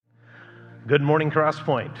Good morning,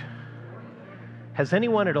 Crosspoint. Has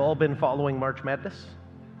anyone at all been following March Madness?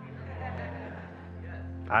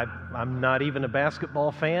 I'm not even a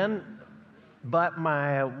basketball fan, but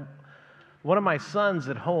one of my sons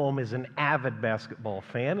at home is an avid basketball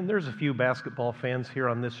fan, and there's a few basketball fans here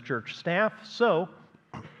on this church staff, so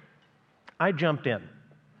I jumped in.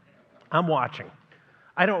 I'm watching.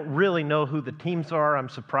 I don't really know who the teams are. I'm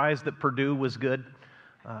surprised that Purdue was good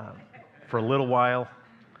for a little while.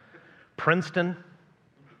 Princeton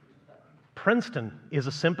is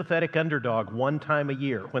a sympathetic underdog one time a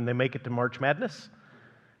year when they make it to March Madness.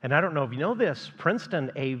 And I don't know if you know this,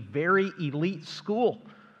 Princeton, a very elite school,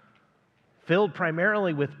 filled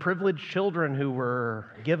primarily with privileged children who were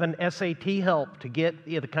given SAT help to get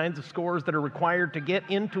the kinds of scores that are required to get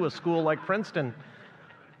into a school like Princeton.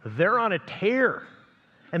 They're on a tear.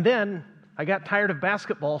 And then I got tired of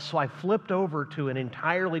basketball, so I flipped over to an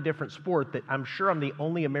entirely different sport that I'm sure I'm the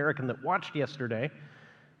only American that watched yesterday.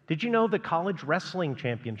 Did you know the college wrestling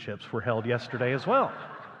championships were held yesterday as well?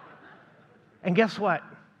 And guess what?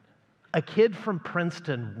 A kid from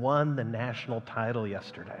Princeton won the national title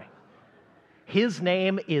yesterday. His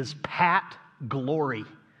name is Pat Glory.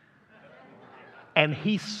 And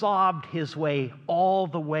he sobbed his way all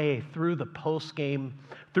the way through the post-match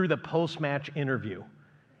interview.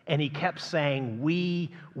 And he kept saying, we.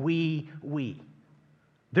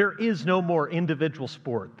 There is no more individual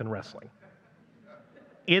sport than wrestling.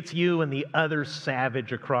 It's you and the other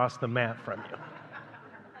savage across the mat from you.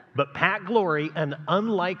 But Pat Glory, an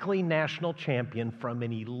unlikely national champion from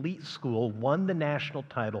an elite school, won the national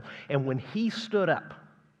title. And when he stood up,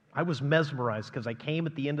 I was mesmerized because I came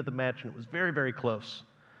at the end of the match and it was very, very close.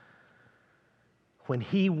 When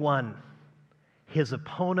he won, his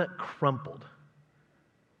opponent crumpled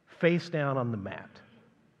face down on the mat,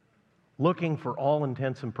 looking for all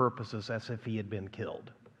intents and purposes as if he had been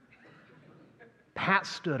killed. Pat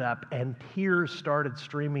stood up and tears started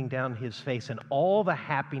streaming down his face, and all the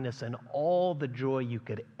happiness and all the joy you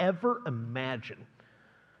could ever imagine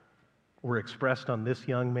were expressed on this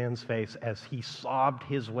young man's face as he sobbed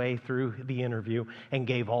his way through the interview and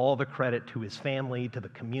gave all the credit to his family, to the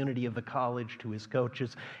community of the college, to his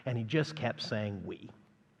coaches, and he just kept saying, we.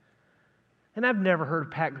 And I've never heard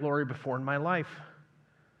of Pat Glory before in my life.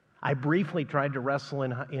 I briefly tried to wrestle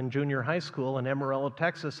in junior high school in Amarillo,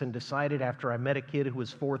 Texas, and decided after I met a kid who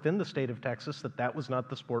was fourth in the state of Texas that was not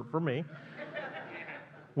the sport for me.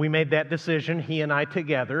 We made that decision, he and I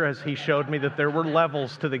together, as he showed me that there were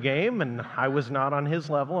levels to the game, and I was not on his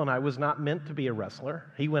level, and I was not meant to be a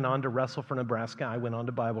wrestler. He went on to wrestle for Nebraska. I went on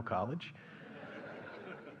to Bible college.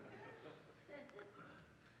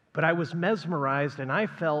 But I was mesmerized, and I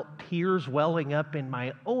felt tears welling up in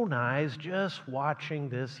my own eyes just watching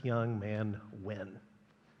this young man win.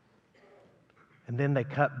 And then they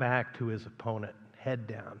cut back to his opponent, head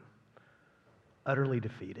down, utterly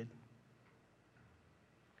defeated.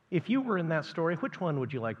 If you were in that story, which one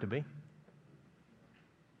would you like to be?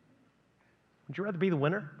 Would you rather be the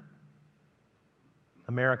winner?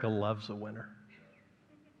 America loves a winner.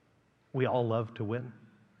 We all love to win.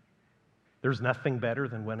 There's nothing better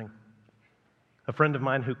than winning. A friend of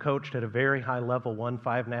mine who coached at a very high level won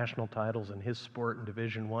 5 national titles in his sport in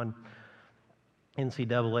Division I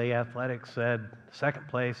NCAA athletics said, second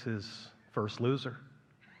place is first loser.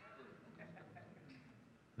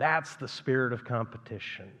 That's the spirit of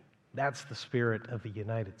competition. That's the spirit of the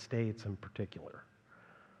United States in particular.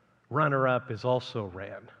 Runner-up is also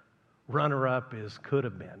ran. Runner-up is could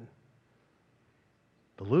have been.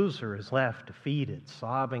 The loser is left defeated,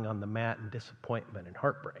 sobbing on the mat in disappointment and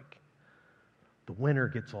heartbreak. The winner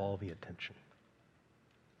gets all the attention.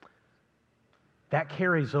 That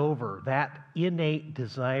carries over, that innate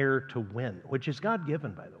desire to win, which is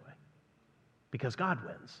God-given, by the way, because God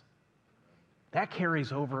wins. That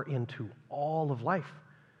carries over into all of life.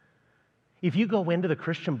 If you go into the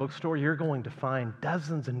Christian bookstore, you're going to find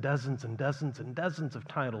dozens and dozens and dozens and dozens of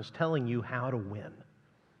titles telling you how to win.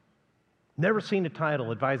 Never seen a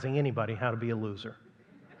title advising anybody how to be a loser.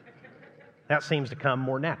 That seems to come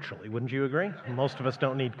more naturally, wouldn't you agree? Most of us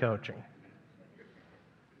don't need coaching.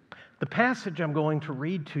 The passage I'm going to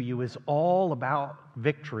read to you is all about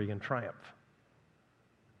victory and triumph.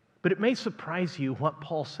 But it may surprise you what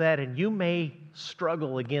Paul said, and you may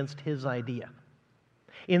struggle against his idea.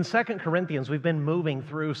 In 2 Corinthians, we've been moving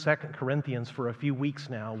through 2 Corinthians for a few weeks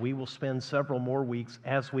now. We will spend several more weeks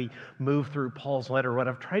as we move through Paul's letter. What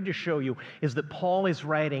I've tried to show you is that Paul is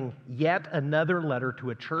writing yet another letter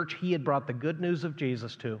to a church he had brought the good news of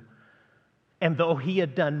Jesus to. And though he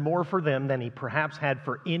had done more for them than he perhaps had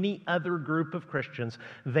for any other group of Christians,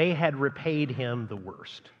 they had repaid him the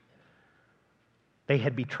worst. They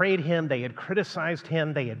had betrayed him, they had criticized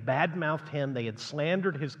him, they had badmouthed him, they had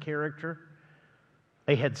slandered his character,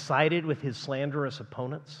 they had sided with his slanderous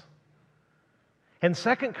opponents. And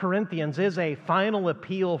 2 Corinthians is a final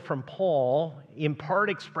appeal from Paul, in part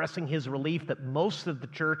expressing his relief that most of the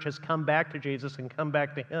church has come back to Jesus and come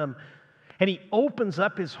back to him. And he opens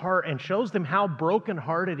up his heart and shows them how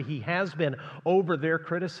brokenhearted he has been over their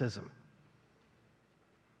criticism.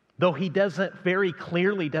 Though he very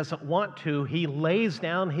clearly doesn't want to, he lays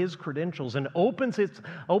down his credentials and opens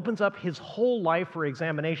up his whole life for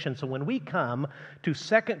examination. So when we come to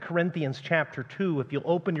 2 Corinthians chapter 2, if you'll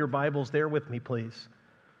open your Bibles there with me, please.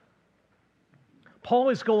 Paul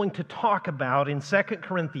is going to talk about in 2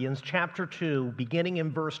 Corinthians chapter 2, beginning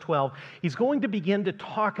in verse 12, he's going to begin to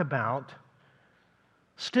talk about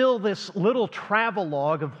still this little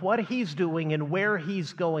travelogue of what he's doing and where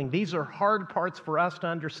he's going. These are hard parts for us to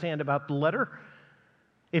understand about the letter.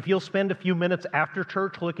 If you'll spend a few minutes after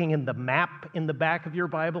church looking in the map in the back of your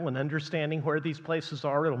Bible and understanding where these places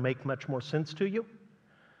are, it'll make much more sense to you.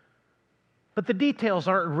 But the details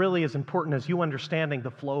aren't really as important as you understanding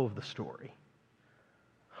the flow of the story.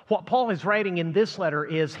 What Paul is writing in this letter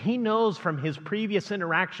is he knows from his previous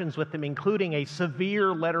interactions with them, including a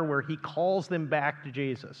severe letter where he calls them back to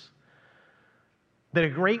Jesus, that a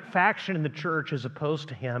great faction in the church is opposed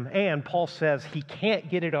to him, and Paul says he can't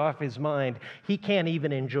get it off his mind. He can't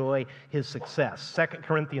even enjoy his success. 2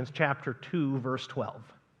 Corinthians chapter 2, verse 12.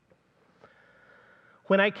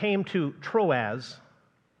 When I came to Troas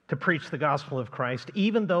to preach the gospel of Christ,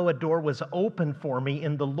 even though a door was open for me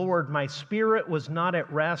in the Lord, my spirit was not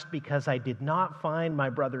at rest because I did not find my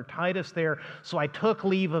brother Titus there, so I took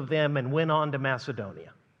leave of them and went on to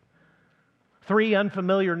Macedonia. 3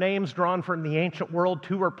 unfamiliar names drawn from the ancient world.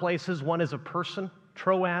 2 are places. 1 is a person.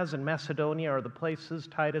 Troas and Macedonia are the places.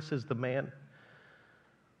 Titus is the man.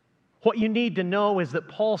 What you need to know is that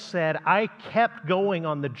Paul said, I kept going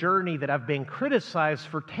on the journey that I've been criticized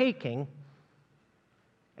for taking,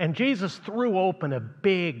 and Jesus threw open a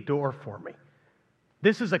big door for me.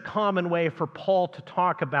 This is a common way for Paul to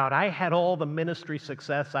talk about, I had all the ministry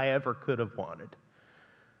success I ever could have wanted.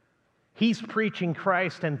 He's preaching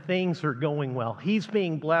Christ and things are going well. He's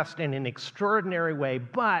being blessed in an extraordinary way,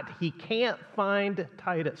 but he can't find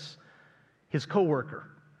Titus, his coworker,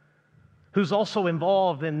 who's also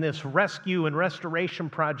involved in this rescue and restoration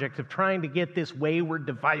project of trying to get this wayward,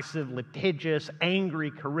 divisive, litigious, angry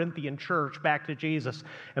Corinthian church back to Jesus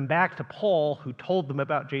and back to Paul, who told them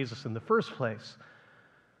about Jesus in the first place.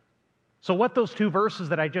 So what those 2 verses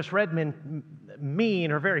that I just read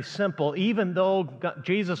mean are very simple. Even though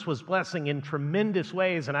Jesus was blessing in tremendous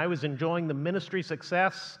ways and I was enjoying the ministry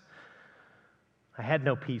success, I had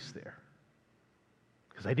no peace there.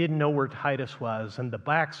 Because I didn't know where Titus was, and the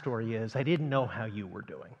backstory is I didn't know how you were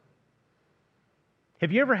doing.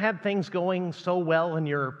 Have you ever had things going so well in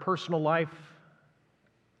your personal life,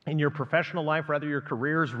 in your professional life, rather your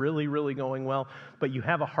career is really, really going well, but you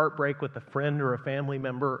have a heartbreak with a friend or a family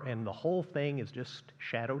member, and the whole thing is just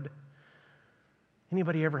shadowed?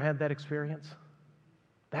 Anybody ever had that experience?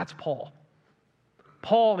 That's Paul.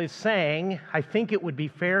 Paul is saying, I think it would be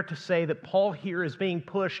fair to say that Paul here is being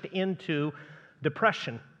pushed into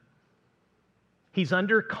depression. He's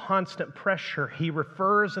under constant pressure. He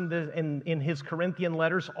refers in his Corinthian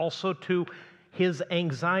letters also to his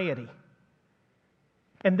anxiety.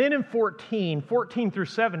 And then in 14 through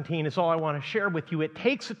 17 is all I want to share with you. It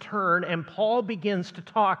takes a turn and Paul begins to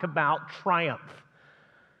talk about triumph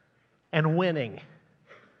and winning.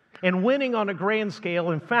 And winning on a grand scale,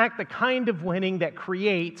 in fact, the kind of winning that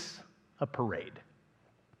creates a parade.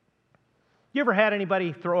 You ever had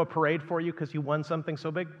anybody throw a parade for you because you won something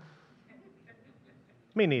so big?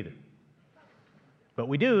 Me neither. But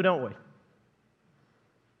we do, don't we?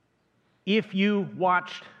 If you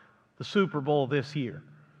watched the Super Bowl this year,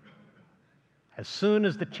 as soon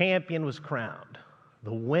as the champion was crowned,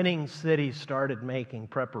 the winning city started making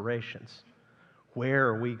preparations. Where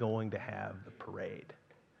are we going to have the parade?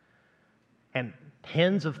 And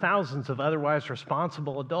tens of thousands of otherwise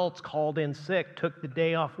responsible adults called in sick, took the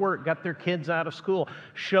day off work, got their kids out of school,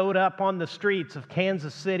 showed up on the streets of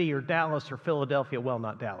Kansas City or Dallas or Philadelphia, well,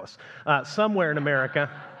 not Dallas, somewhere in America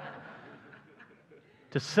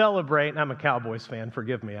to celebrate. And I'm a Cowboys fan,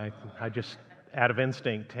 forgive me. I just, out of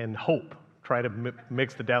instinct and hope, try to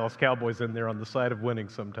mix the Dallas Cowboys in there on the side of winning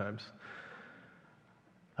sometimes.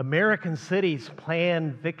 American cities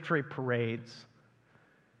plan victory parades,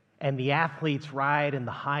 and the athletes ride in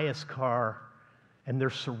the highest car, and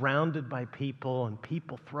they're surrounded by people, and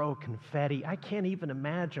people throw confetti. I can't even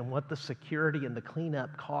imagine what the security and the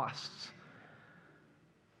cleanup costs.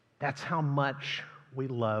 That's how much we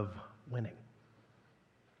love winning.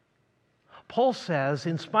 Paul says,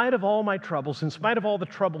 in spite of all my troubles, in spite of all the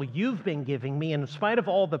trouble you've been giving me, and in spite of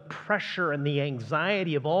all the pressure and the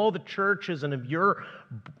anxiety of all the churches and of your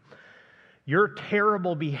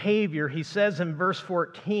terrible behavior, he says in verse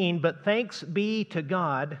 14, but thanks be to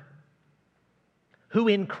God, who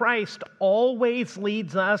in Christ always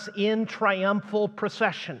leads us in triumphal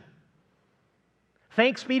procession.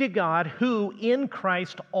 Thanks be to God, who in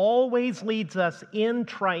Christ always leads us in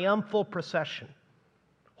triumphal procession.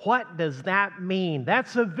 What does that mean?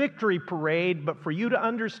 That's a victory parade, but for you to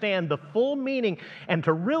understand the full meaning and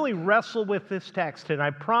to really wrestle with this text, and I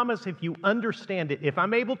promise if you understand it, if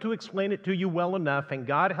I'm able to explain it to you well enough and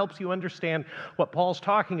God helps you understand what Paul's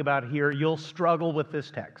talking about here, you'll struggle with this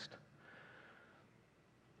text.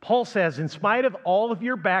 Paul says, in spite of all of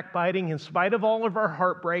your backbiting, in spite of all of our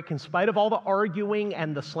heartbreak, in spite of all the arguing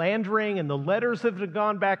and the slandering and the letters that have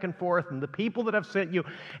gone back and forth and the people that I've sent you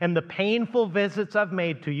and the painful visits I've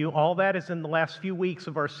made to you, all that is in the last few weeks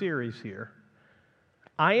of our series here,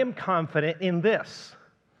 I am confident in this.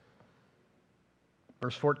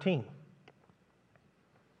 Verse 14.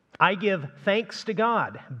 I give thanks to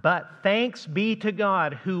God, but thanks be to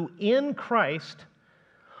God who in Christ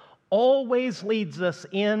always leads us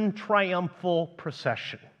in triumphal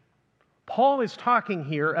procession. Paul is talking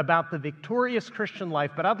here about the victorious Christian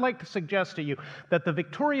life, but I'd like to suggest to you that the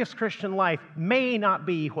victorious Christian life may not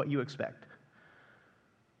be what you expect.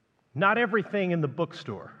 Not everything in the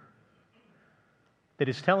bookstore that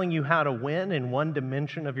is telling you how to win in one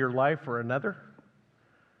dimension of your life or another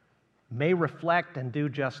may reflect and do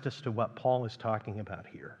justice to what Paul is talking about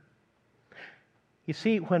here. You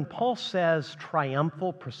see, when Paul says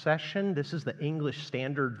triumphal procession, this is the English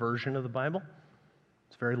Standard Version of the Bible.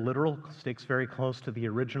 It's very literal, sticks very close to the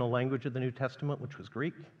original language of the New Testament, which was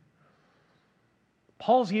Greek.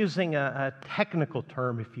 Paul's using a technical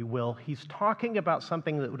term, if you will. He's talking about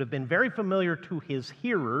something that would have been very familiar to his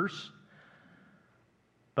hearers,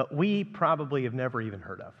 but we probably have never even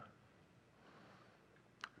heard of.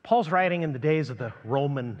 Paul's writing in the days of the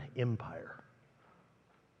Roman Empire.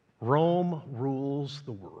 Rome rules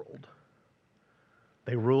the world.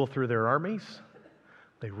 They rule through their armies.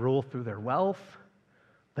 They rule through their wealth.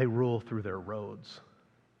 They rule through their roads.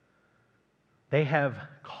 They have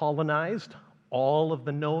colonized all of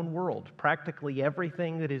the known world. Practically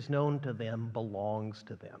everything that is known to them belongs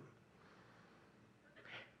to them.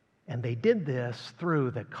 And they did this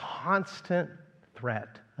through the constant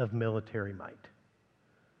threat of military might.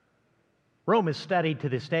 Rome is studied to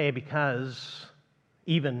this day because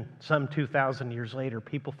even some 2,000 years later,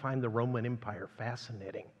 people find the Roman Empire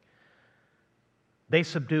fascinating. They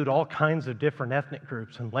subdued all kinds of different ethnic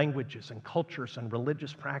groups and languages and cultures and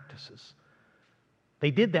religious practices. They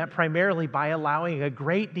did that primarily by allowing a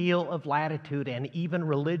great deal of latitude and even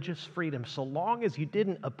religious freedom. So long as you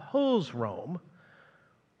didn't oppose Rome,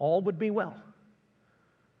 all would be well.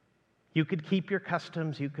 You could keep your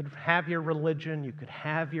customs, you could have your religion, you could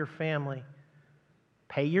have your family,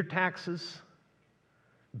 pay your taxes,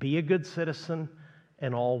 be a good citizen,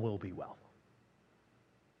 and all will be well.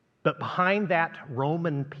 But behind that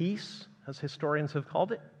Roman peace, as historians have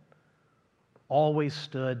called it, always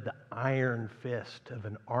stood the iron fist of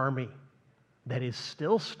an army that is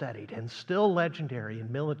still studied and still legendary in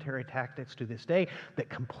military tactics to this day, that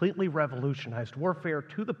completely revolutionized warfare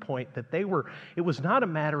to the point that it was not a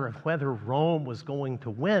matter of whether Rome was going to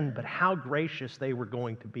win, but how gracious they were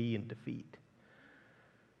going to be in defeat.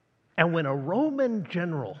 And when a Roman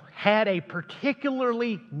general had a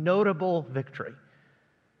particularly notable victory,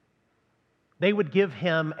 they would give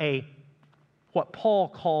him what Paul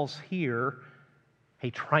calls here, a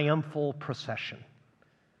triumphal procession,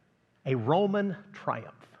 a Roman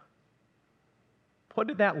triumph. What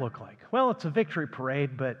did that look like? Well, it's a victory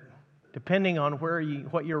parade, but depending on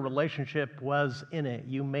what your relationship was in it,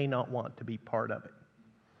 you may not want to be part of it.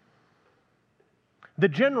 The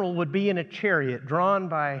general would be in a chariot drawn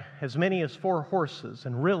by as many as 4 horses,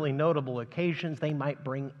 and really notable occasions they might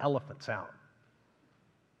bring elephants out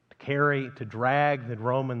to drag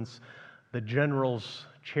the general's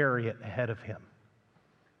chariot ahead of him.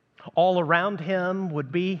 All around him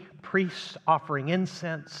would be priests offering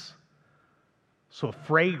incense, so a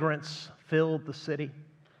fragrance filled the city.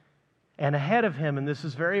 And ahead of him, and this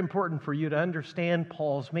is very important for you to understand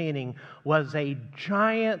Paul's meaning, was a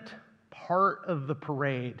giant part of the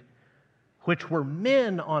parade, which were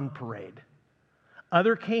men on parade.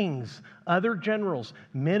 Other kings, other generals,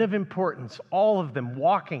 men of importance, all of them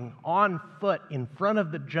walking on foot in front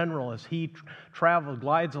of the general as he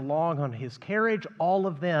glides along on his carriage. All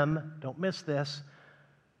of them, don't miss this,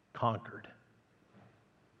 conquered.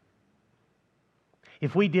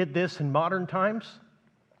 If we did this in modern times,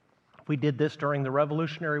 if We did this during the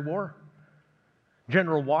Revolutionary War.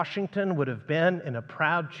 General Washington would have been in a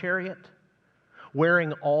proud chariot,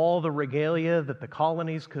 wearing all the regalia that the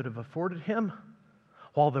colonies could have afforded him,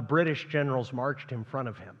 while the British generals marched in front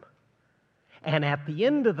of him. And at the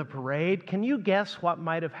end of the parade, can you guess what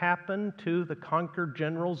might have happened to the conquered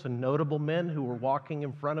generals and notable men who were walking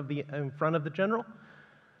in front of the general?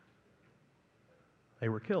 They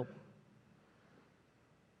were killed.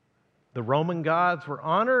 The Roman gods were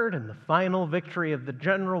honored, and the final victory of the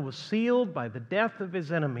general was sealed by the death of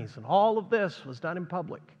his enemies. And all of this was done in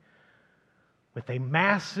public with a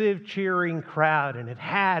massive cheering crowd, and it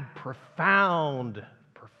had profound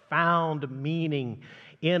meaning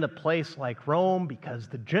in a place like Rome, because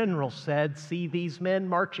the general said, "See these men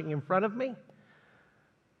marching in front of me?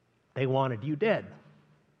 They wanted you dead,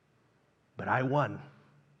 but I won.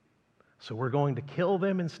 So we're going to kill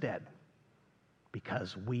them instead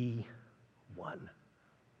because we won."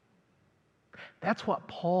 That's what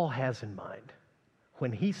Paul has in mind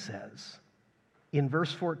when he says in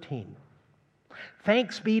verse 14,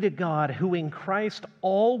 "Thanks be to God who in Christ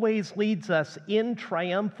always leads us in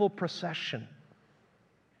triumphal procession."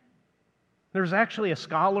 There's actually a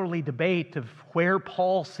scholarly debate of where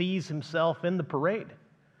Paul sees himself in the parade.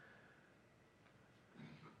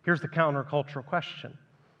 Here's the countercultural question.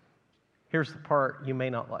 Here's the part you may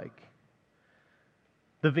not like.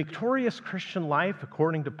 The victorious Christian life,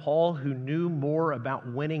 according to Paul, who knew more about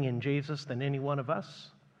winning in Jesus than any one of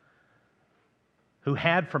us, who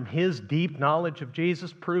had from his deep knowledge of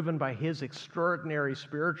Jesus, proven by his extraordinary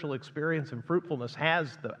spiritual experience and fruitfulness,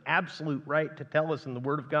 has the absolute right to tell us in the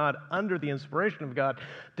Word of God, under the inspiration of God,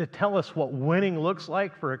 to tell us what winning looks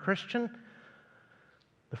like for a Christian.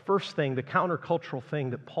 The first thing, the countercultural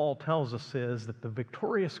thing that Paul tells us is that the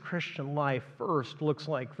victorious Christian life first looks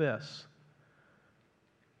like this.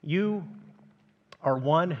 You are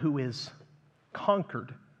one who is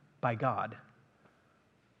conquered by God,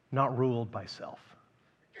 not ruled by self.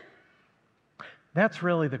 That's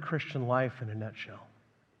really the Christian life in a nutshell.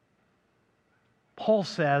 Paul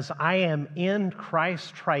says, I am in Christ's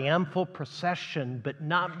triumphal procession, but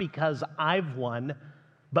not because I've won,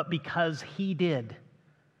 but because he did.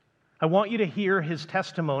 I want you to hear his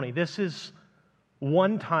testimony. This is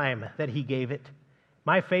one time that he gave it.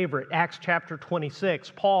 My favorite, Acts chapter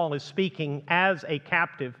 26. Paul is speaking as a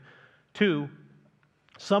captive to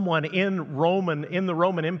someone in the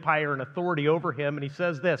Roman Empire and authority over him, and he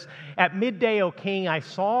says this, "At midday, O king, I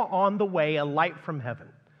saw on the way a light from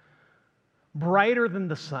heaven, brighter than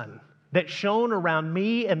the sun, that shone around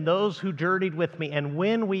me and those who journeyed with me. And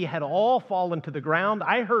when we had all fallen to the ground,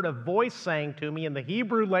 I heard a voice saying to me in the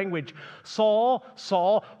Hebrew language, 'Saul,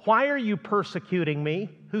 Saul, why are you persecuting me?'"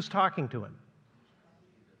 Who's talking to him?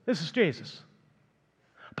 This is Jesus.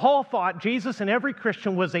 Paul thought Jesus and every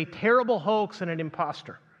Christian was a terrible hoax and an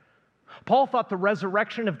imposter. Paul thought the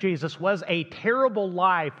resurrection of Jesus was a terrible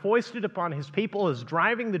lie foisted upon his people as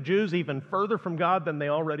driving the Jews even further from God than they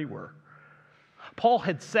already were. Paul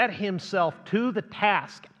had set himself to the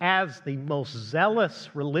task as the most zealous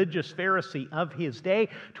religious Pharisee of his day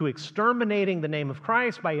to exterminating the name of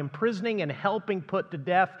Christ by imprisoning and helping put to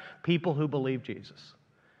death people who believe Jesus.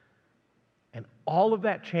 And all of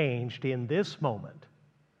that changed in this moment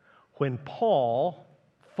when Paul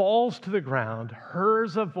falls to the ground,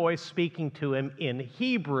 hears a voice speaking to him in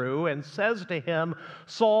Hebrew, and says to him,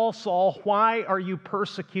 "Saul, Saul, why are you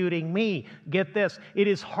persecuting me?" Get this, "It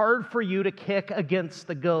is hard for you to kick against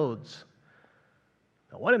the goads."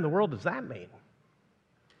 Now, what in the world does that mean?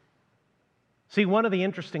 See, one of the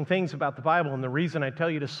interesting things about the Bible, and the reason I tell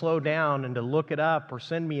you to slow down and to look it up or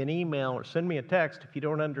send me an email or send me a text if you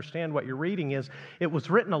don't understand what you're reading, is it was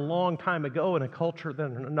written a long time ago in a culture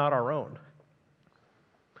that's not our own.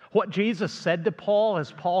 What Jesus said to Paul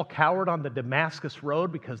as Paul cowered on the Damascus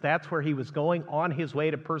road, because that's where he was going on his way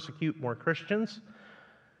to persecute more Christians,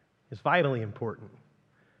 is vitally important.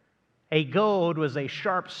 A goad was a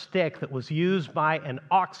sharp stick that was used by an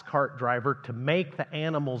ox cart driver to make the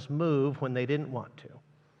animals move when they didn't want to.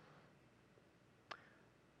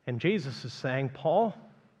 And Jesus is saying, Paul,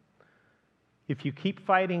 if you keep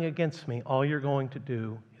fighting against me, all you're going to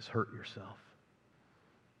do is hurt yourself.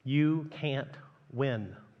 You can't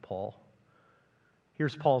win, Paul.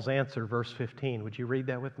 Here's Paul's answer, verse 15. Would you read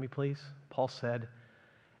that with me, please? Paul said,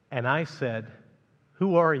 "And I said,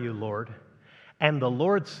 'Who are you, Lord?' And the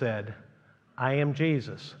Lord said, 'I am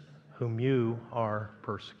Jesus, whom you are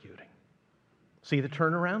persecuting.'" See the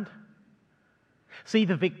turnaround? See,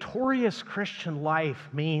 the victorious Christian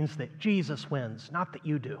life means that Jesus wins, not that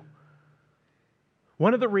you do.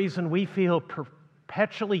 One of the reasons we feel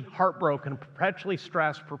perpetually heartbroken, perpetually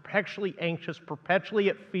stressed, perpetually anxious, perpetually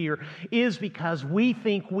at fear, is because we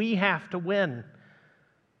think we have to win.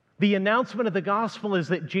 The announcement of the gospel is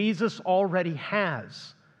that Jesus already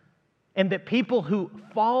has, and that people who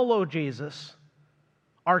follow Jesus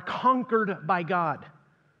are conquered by God.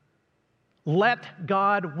 Let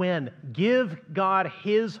God win. Give God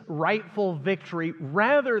His rightful victory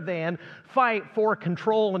rather than fight for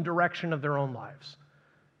control and direction of their own lives.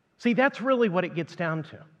 See, that's really what it gets down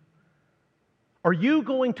to. Are you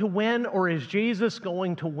going to win, or is Jesus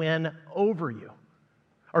going to win over you?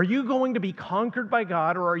 Are you going to be conquered by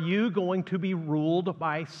God, or are you going to be ruled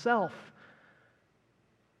by self?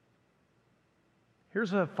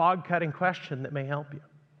 Here's a fog-cutting question that may help you.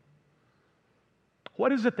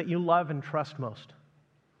 What is it that you love and trust most?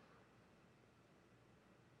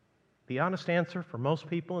 The honest answer for most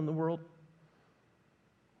people in the world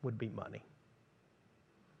would be money.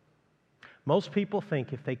 Most people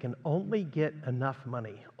think if they can only get enough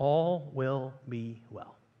money, all will be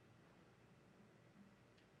well.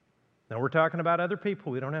 Now, we're talking about other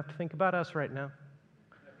people. We don't have to think about us right now.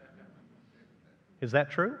 Is that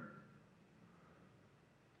true?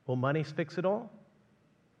 Will money fix it all?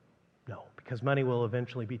 No, because money will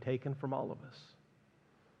eventually be taken from all of us.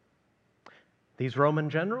 These Roman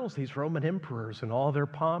generals, these Roman emperors, and all their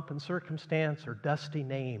pomp and circumstance are dusty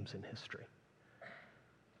names in history.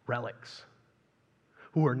 Relics,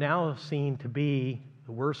 who are now seen to be,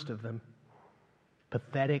 the worst of them,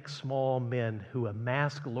 pathetic small men who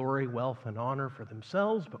amass glory, wealth, and honor for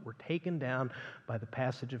themselves, but were taken down by the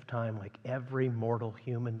passage of time like every mortal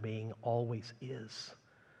human being always is.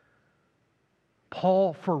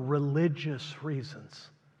 Paul, for religious reasons,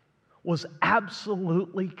 was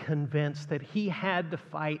absolutely convinced that he had to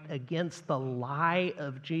fight against the lie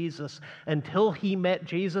of Jesus until he met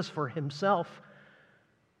Jesus for himself.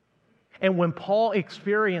 And when Paul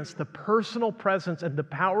experienced the personal presence and the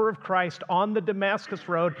power of Christ on the Damascus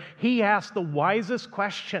Road, he asked the wisest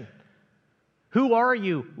question: "Who are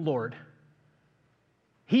you, Lord?"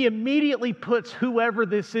 He immediately puts whoever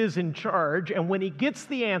this is in charge, and when he gets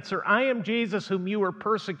the answer, "I am Jesus whom you are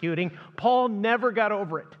persecuting," Paul never got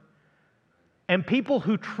over it. And people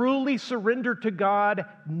who truly surrender to God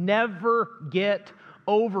never get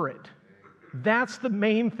over it. That's the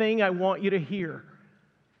main thing I want you to hear.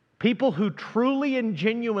 People who truly and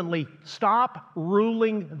genuinely stop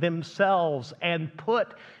ruling themselves and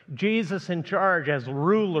put Jesus in charge as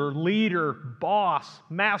ruler, leader, boss,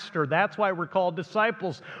 master. That's why we're called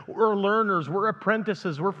disciples. We're learners, we're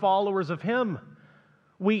apprentices, we're followers of Him.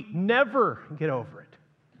 We never get over it.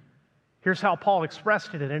 Here's how Paul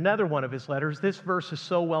expressed it in another one of his letters. This verse is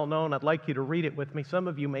so well known, I'd like you to read it with me. Some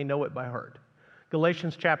of you may know it by heart.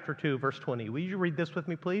 Galatians chapter 2, verse 20. Will you read this with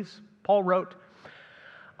me, please? Paul wrote,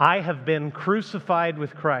 "I have been crucified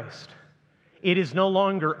with Christ. It is no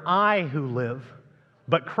longer I who live,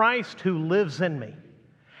 but Christ who lives in me.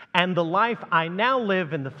 And the life I now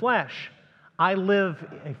live in the flesh, I live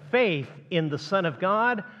in faith in the Son of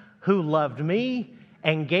God who loved me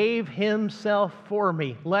and gave Himself for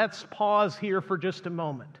me." Let's pause here for just a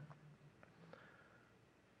moment.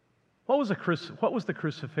 What was the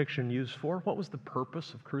crucifixion used for? What was the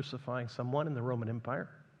purpose of crucifying someone in the Roman Empire?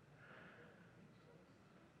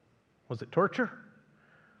 Was it torture?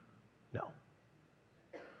 No.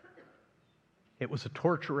 It was a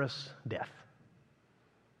torturous death.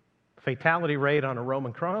 Fatality rate on a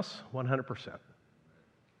Roman cross, 100%.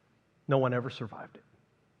 No one ever survived it.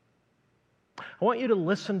 I want you to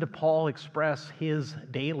listen to Paul express his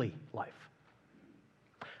daily life.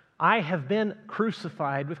 I have been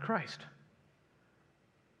crucified with Christ.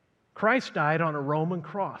 Christ died on a Roman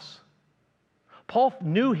cross. Paul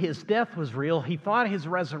knew his death was real. He thought his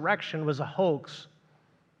resurrection was a hoax.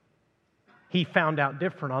 He found out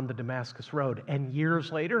different on the Damascus Road. And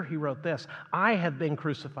years later, he wrote this: "I have been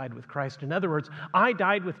crucified with Christ." In other words, I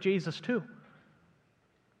died with Jesus too.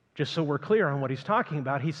 Just so we're clear on what he's talking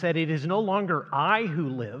about, he said, "It is no longer I who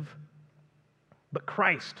live, but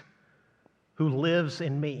Christ who lives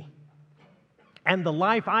in me. And the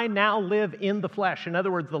life I now live in the flesh," in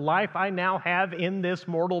other words, the life I now have in this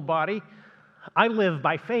mortal body, "I live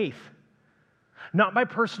by faith." Not by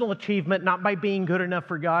personal achievement, not by being good enough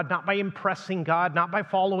for God, not by impressing God, not by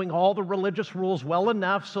following all the religious rules well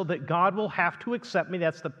enough so that God will have to accept me.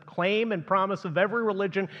 That's the claim and promise of every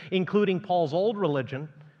religion, including Paul's old religion.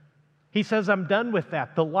 He says, "I'm done with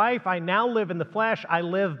that. The life I now live in the flesh, I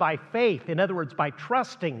live by faith." In other words, by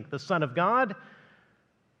trusting the Son of God.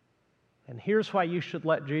 And here's why you should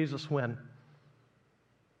let Jesus win.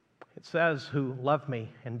 It says, "Who loved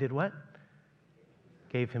me and did what?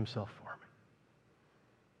 Gave Himself for me."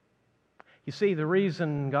 You see, the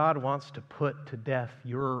reason God wants to put to death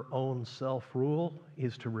your own self-rule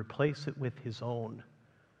is to replace it with His own,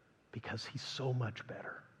 because He's so much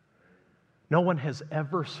better. No one has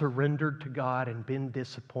ever surrendered to God and been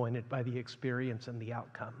disappointed by the experience and the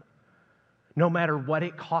outcome. No matter what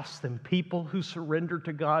it costs them, people who surrender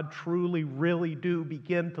to God truly, really do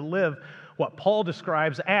begin to live what Paul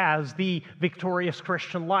describes as the victorious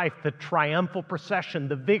Christian life, the triumphal procession,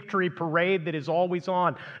 the victory parade that is always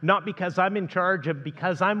on, not because I'm in charge of,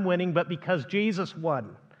 because I'm winning, but because Jesus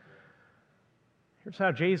won. Here's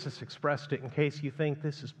how Jesus expressed it in case you think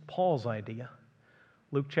this is Paul's idea.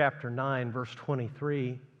 Luke chapter 9, verse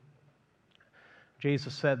 23,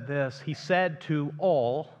 Jesus said this. He said to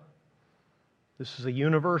all, this is a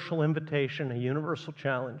universal invitation, a universal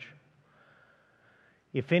challenge.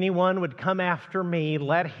 If anyone would come after me,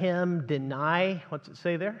 let him deny, what's it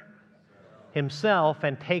say there? Himself,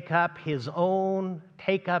 and take up his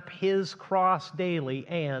cross daily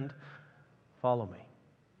and follow me.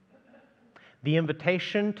 The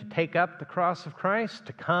invitation to take up the cross of Christ,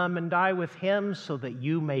 to come and die with Him so that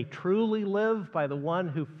you may truly live by the one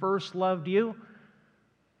who first loved you,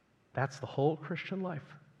 that's the whole Christian life.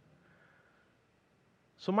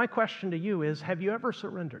 So my question to you is, have you ever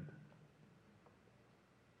surrendered?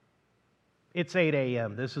 It's 8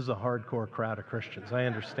 a.m. This is a hardcore crowd of Christians. I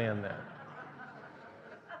understand that.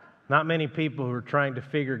 Not many people who are trying to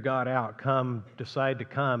figure God out decide to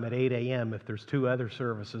come at 8 a.m. if there's 2 other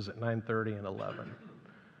services at 9:30 and 11.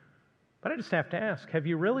 But I just have to ask, have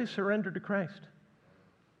you really surrendered to Christ?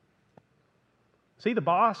 Is He the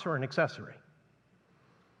boss or an accessory?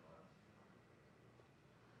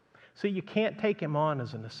 See, you can't take Him on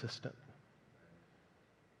as an assistant.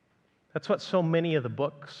 That's what so many of the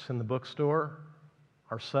books in the bookstore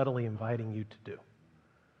are subtly inviting you to do.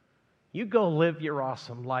 You go live your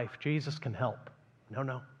awesome life. Jesus can help.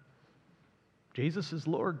 No. Jesus is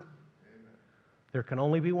Lord. Amen. There can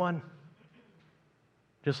only be one.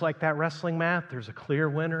 Just like that wrestling match, there's a clear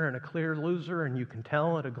winner and a clear loser, and you can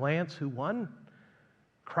tell at a glance who won.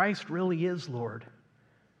 Christ really is Lord.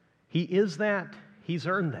 He is that. He's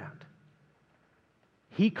earned that.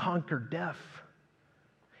 He conquered death.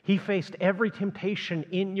 He faced every temptation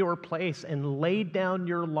in your place and laid down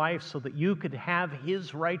your life so that you could have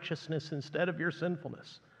His righteousness instead of your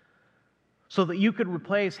sinfulness. So that you could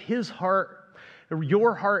replace His heart,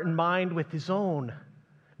 your heart and mind with His own.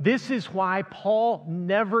 This is why Paul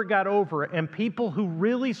never got over it, and people who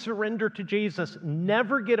really surrender to Jesus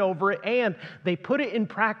never get over it, and they put it in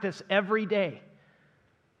practice every day.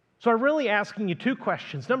 So I'm really asking you 2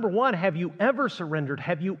 questions. Number 1, have you ever surrendered?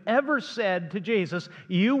 Have you ever said to Jesus,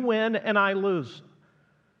 you win and I lose?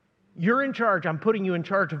 You're in charge. I'm putting you in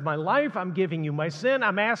charge of my life. I'm giving you my sin.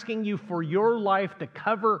 I'm asking you for your life to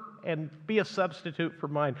cover and be a substitute for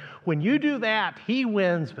mine. When you do that, He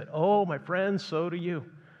wins, but oh, my friends, so do you.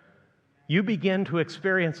 You begin to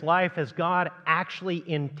experience life as God actually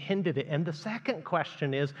intended it. And the second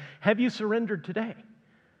question is, have you surrendered today?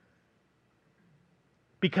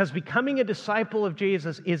 Because becoming a disciple of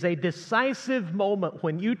Jesus is a decisive moment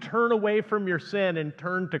when you turn away from your sin and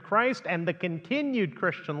turn to Christ, and the continued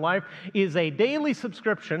Christian life is a daily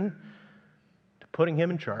subscription to putting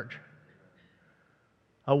Him in charge.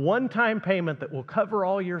 A one-time payment that will cover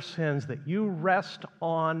all your sins that you rest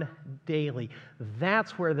on daily.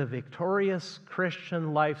 That's where the victorious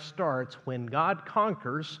Christian life starts, when God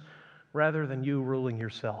conquers rather than you ruling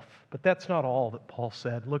yourself. But that's not all that Paul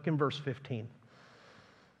said. Look in verse 15.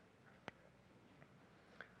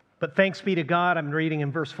 But thanks be to God, I'm reading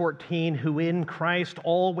in verse 14, who in Christ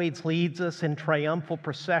always leads us in triumphal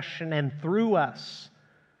procession, and through us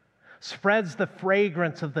spreads the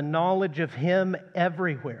fragrance of the knowledge of Him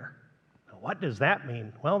everywhere. Now, what does that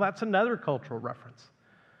mean? Well, that's another cultural reference.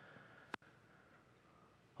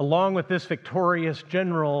 Along with this victorious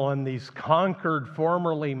general and these conquered,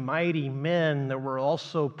 formerly mighty men, there were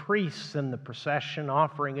also priests in the procession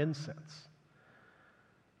offering incense.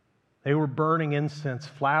 They were burning incense,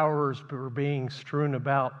 flowers were being strewn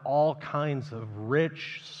about, all kinds of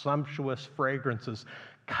rich, sumptuous fragrances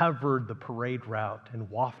covered the parade route and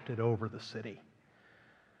wafted over the city.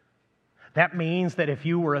 That means that if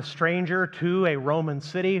you were a stranger to a Roman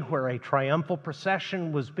city where a triumphal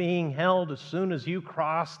procession was being held, as soon as you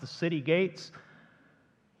crossed the city gates,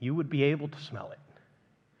 you would be able to smell it.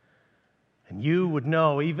 And you would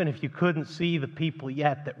know, even if you couldn't see the people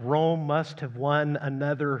yet, that Rome must have won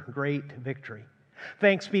another great victory.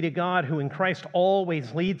 Thanks be to God, who in Christ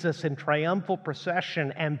always leads us in triumphal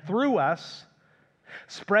procession, and through us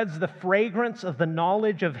spreads the fragrance of the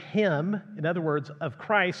knowledge of Him, in other words, of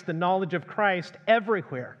Christ, the knowledge of Christ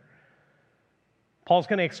everywhere. Paul's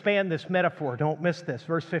going to expand this metaphor. Don't miss this.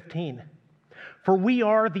 Verse 15. For we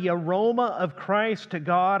are the aroma of Christ to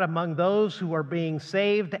God among those who are being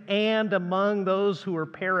saved and among those who are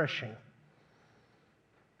perishing.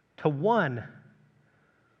 To one,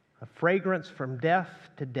 a fragrance from death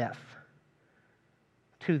to death.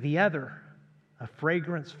 To the other, a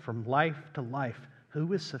fragrance from life to life.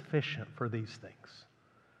 Who is sufficient for these things?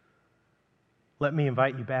 Let me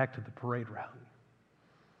invite you back to the parade route.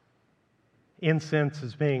 Incense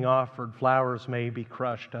is being offered, flowers may be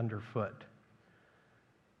crushed underfoot.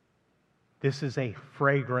 This is a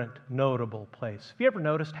fragrant, notable place. Have you ever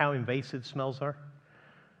noticed how invasive smells are?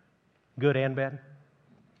 Good and bad?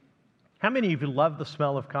 How many of you love the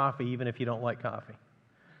smell of coffee even if you don't like coffee?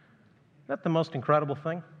 Isn't that the most incredible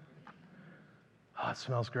thing? Oh, it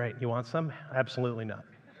smells great. You want some? Absolutely not.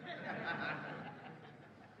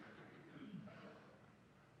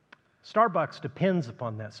 Starbucks depends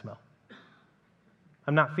upon that smell.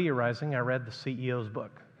 I'm not theorizing. I read the CEO's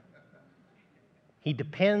book. He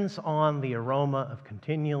depends on the aroma of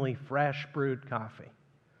continually fresh brewed coffee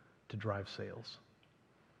to drive sales.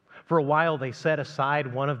 For a while, they set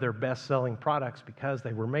aside one of their best-selling products because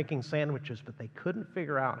they were making sandwiches, but they couldn't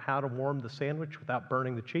figure out how to warm the sandwich without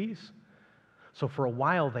burning the cheese. So for a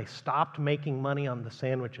while, they stopped making money on the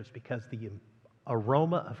sandwiches because the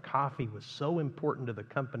aroma of coffee was so important to the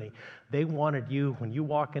company. They wanted you, when you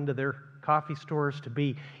walk into their coffee stores, to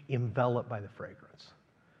be enveloped by the fragrance.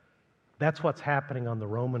 That's what's happening on the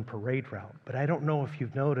Roman parade route. But I don't know if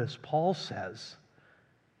you've noticed, Paul says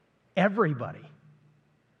everybody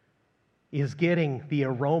is getting the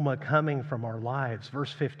aroma coming from our lives.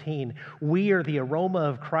 Verse 15, we are the aroma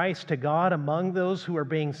of Christ to God among those who are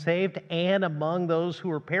being saved and among those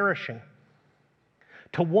who are perishing.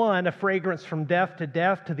 To one, a fragrance from death to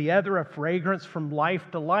death, to the other, a fragrance from life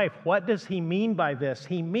to life. What does he mean by this?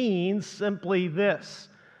 He means simply this.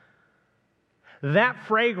 That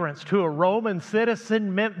fragrance to a Roman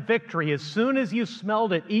citizen meant victory. As soon as you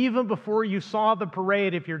smelled it, even before you saw the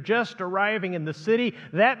parade, if you're just arriving in the city,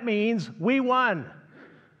 that means we won.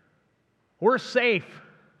 We're safe.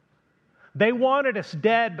 They wanted us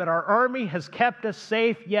dead, but our army has kept us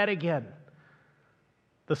safe yet again.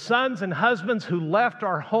 The sons and husbands who left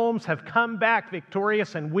our homes have come back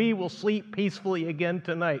victorious, and we will sleep peacefully again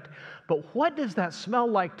tonight. But what does that smell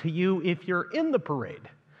like to you if you're in the parade?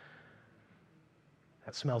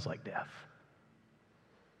 That smells like death.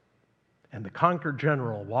 And the conquered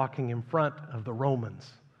general walking in front of the Romans,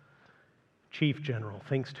 chief general,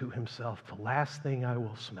 thinks to himself, the last thing I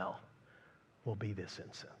will smell will be this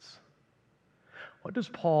incense. What does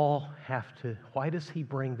Paul why does he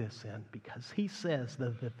bring this in? Because he says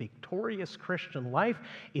that the victorious Christian life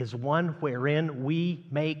is one wherein we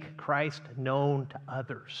make Christ known to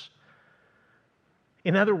others.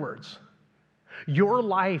 In other words, your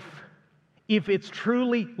life, if it's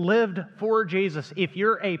truly lived for Jesus, if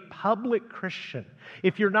you're a public Christian,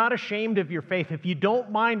 if you're not ashamed of your faith, if you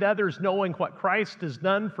don't mind others knowing what Christ has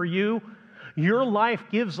done for you, your life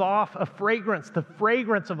gives off a fragrance. The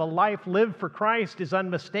fragrance of a life lived for Christ is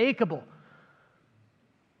unmistakable,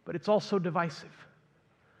 but it's also divisive.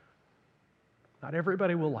 Not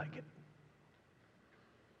everybody will like it.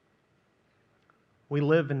 We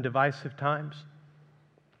live in divisive times.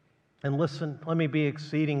 And listen, let me be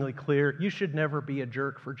exceedingly clear. You should never be a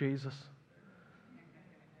jerk for Jesus.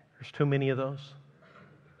 There's too many of those.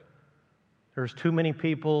 There's too many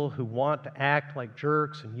people who want to act like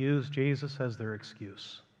jerks and use Jesus as their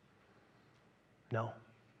excuse. No.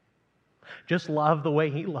 Just love the way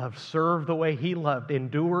he loved, serve the way he loved,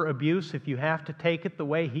 endure abuse if you have to take it the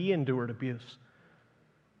way he endured abuse.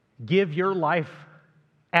 Give your life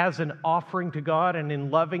as an offering to God and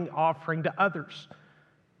in loving offering to others.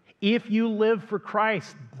 If you live for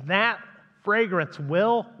Christ, that fragrance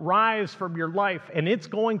will rise from your life, and it's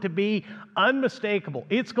going to be unmistakable.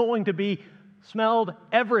 It's going to be smelled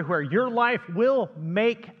everywhere. Your life will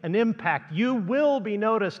make an impact. You will be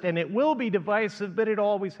noticed, and it will be divisive, but it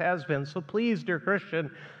always has been. So please, dear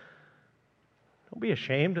Christian, don't be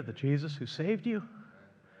ashamed of the Jesus who saved you.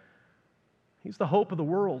 He's the hope of the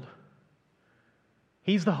world.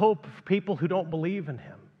 He's the hope for people who don't believe in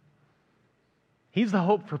him. He's the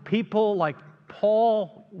hope for people like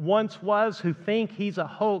Paul once was, who think he's a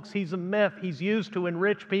hoax, he's a myth, he's used to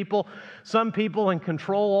enrich people, some people, and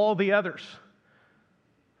control all the others.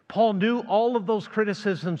 Paul knew all of those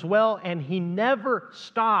criticisms well, and he never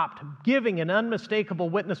stopped giving an unmistakable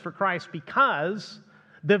witness for Christ, because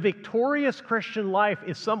the victorious Christian life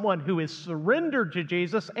is someone who is surrendered to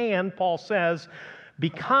Jesus, and Paul says,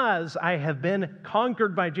 because I have been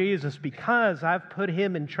conquered by Jesus, because I've put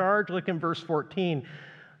him in charge. Look in verse 14.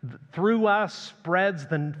 Through us spreads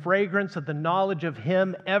the fragrance of the knowledge of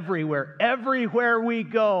Him everywhere. Everywhere we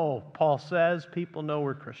go, Paul says, people know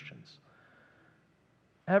we're Christians.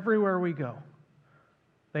 Everywhere we go,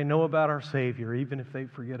 they know about our Savior, even if they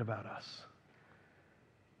forget about us.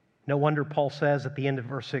 No wonder Paul says at the end of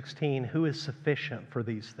verse 16, who is sufficient for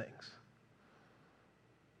these things?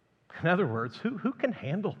 In other words, who can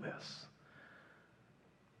handle this?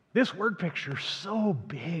 This word picture is so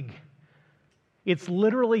big. It's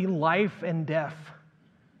literally life and death.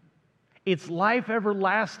 It's life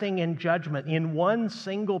everlasting and judgment in one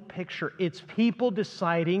single picture. It's people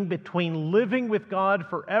deciding between living with God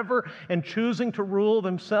forever and choosing to rule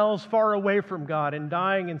themselves far away from God and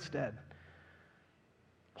dying instead.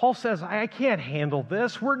 Paul says, I can't handle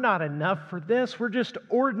this. We're not enough for this. We're just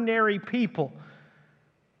ordinary people.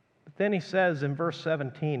 But then he says in verse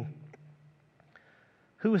 17,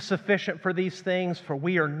 who is sufficient for these things? For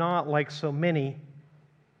we are not like so many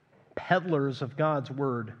peddlers of God's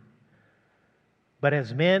word, but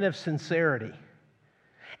as men of sincerity,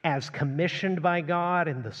 as commissioned by God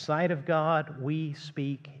in the sight of God, we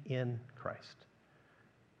speak in Christ.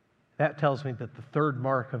 That tells me that the third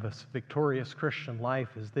mark of a victorious Christian life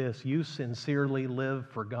is this: you sincerely live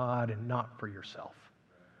for God and not for yourself.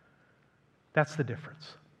 That's the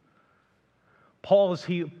difference. Paul,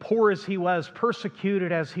 poor as he was,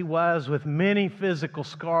 persecuted as he was, with many physical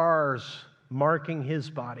scars marking his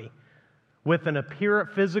body, with an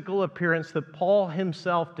physical appearance that Paul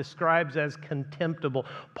himself describes as contemptible.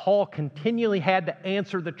 Paul continually had to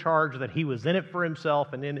answer the charge that he was in it for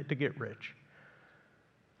himself and in it to get rich.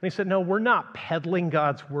 And he said, no, we're not peddling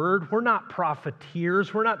God's word. We're not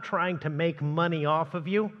profiteers. We're not trying to make money off of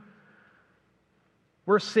you.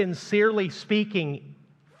 We're sincerely speaking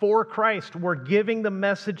for Christ. We're giving the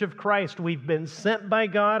message of Christ. We've been sent by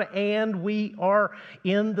God and we are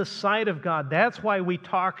in the sight of God. That's why we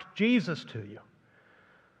talk Jesus to you.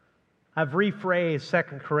 I've rephrased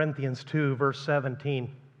 2 Corinthians 2, verse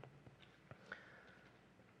 17.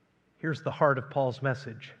 Here's the heart of Paul's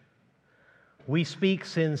message. We speak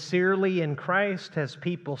sincerely in Christ as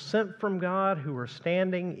people sent from God who are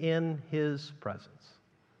standing in His presence.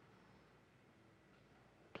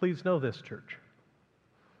 Please know this, church.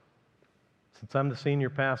 Since I'm the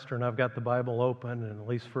senior pastor and I've got the Bible open, and at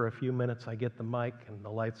least for a few minutes I get the mic and the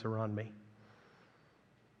lights are on me.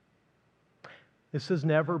 This has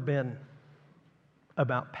never been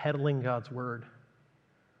about peddling God's word.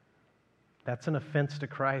 That's an offense to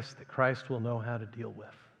Christ that Christ will know how to deal with.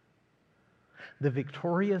 The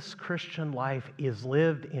victorious Christian life is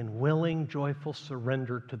lived in willing, joyful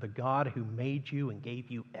surrender to the God who made you and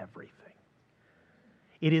gave you everything.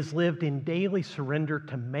 It is lived in daily surrender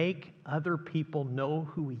to make other people know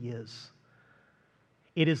who He is.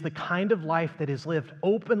 It is the kind of life that is lived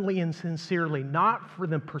openly and sincerely, not for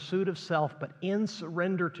the pursuit of self, but in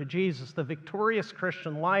surrender to Jesus. The victorious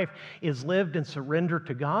Christian life is lived in surrender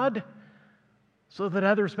to God so that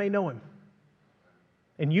others may know Him.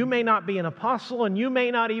 And you may not be an apostle, and you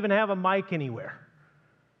may not even have a mic anywhere.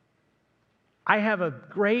 I have a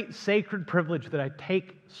great sacred privilege that I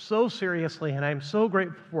take so seriously, and I'm so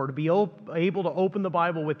grateful for, to be able to open the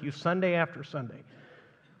Bible with you Sunday after Sunday.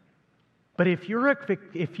 But if you're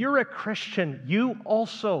a Christian, you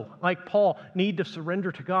also, like Paul, need to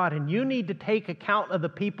surrender to God, and you need to take account of the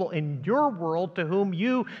people in your world to whom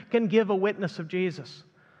you can give a witness of Jesus.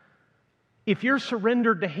 If you're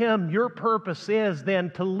surrendered to Him, your purpose is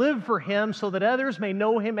then to live for Him so that others may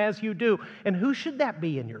know Him as you do. And who should that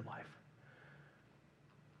be in your life?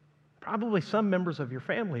 Probably some members of your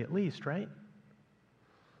family at least, right?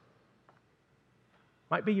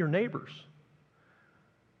 Might be your neighbors.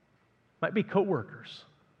 Might be coworkers.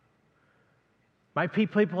 Might be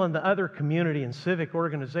people in the other community and civic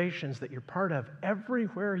organizations that you're part of.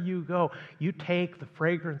 Everywhere you go, you take the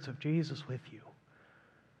fragrance of Jesus with you.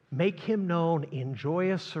 Make Him known in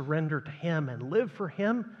joyous surrender to Him and live for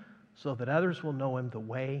Him so that others will know Him the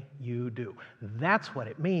way you do. That's what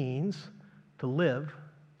it means to live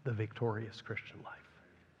the victorious Christian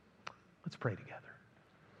life. Let's pray together.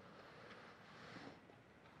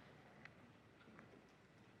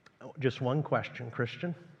 Oh, just one question,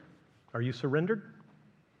 Christian. Are you surrendered?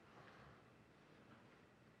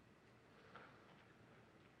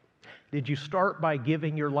 Did you start by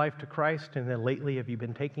giving your life to Christ, and then lately have you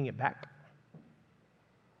been taking it back?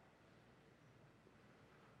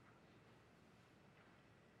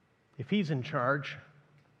 If He's in charge,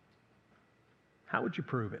 how would you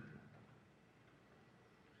prove it?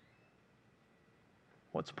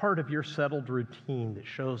 What's part of your settled routine that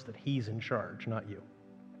shows that He's in charge, not you?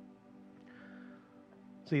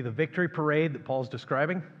 See, the victory parade that Paul's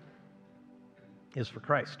describing, is for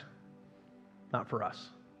Christ, not for us.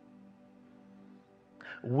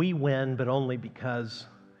 We win, but only because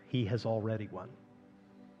He has already won.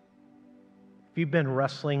 If you've been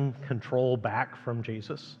wrestling control back from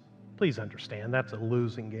Jesus, please understand that's a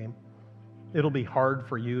losing game. It'll be hard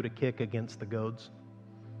for you to kick against the goads.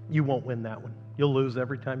 You won't win that one. You'll lose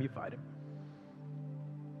every time you fight Him.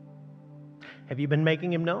 Have you been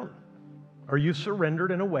making Him known? Are you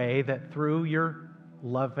surrendered in a way that through your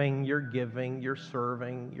loving, your giving, your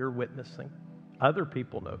serving, your witnessing, other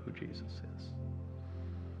people know who Jesus is?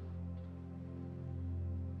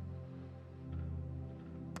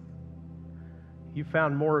 You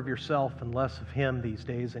found more of yourself and less of Him these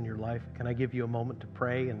days in your life. Can I give you a moment to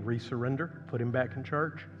pray and resurrender? Put Him back in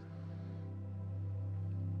charge?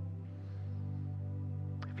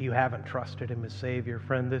 If you haven't trusted Him as Savior,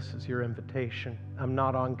 friend, this is your invitation. I'm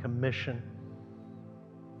not on commission.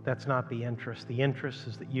 That's not the interest. The interest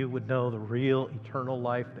is that you would know the real eternal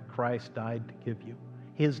life that Christ died to give you.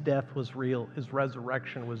 His death was real. His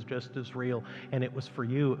resurrection was just as real. And it was for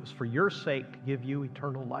you. It was for your sake to give you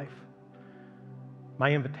eternal life.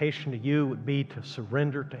 My invitation to you would be to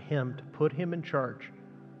surrender to Him, to put Him in charge.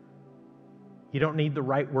 You don't need the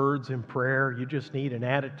right words in prayer. You just need an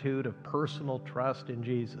attitude of personal trust in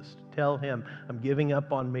Jesus. To tell Him, I'm giving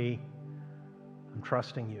up on me. I'm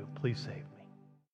trusting you. Please save me.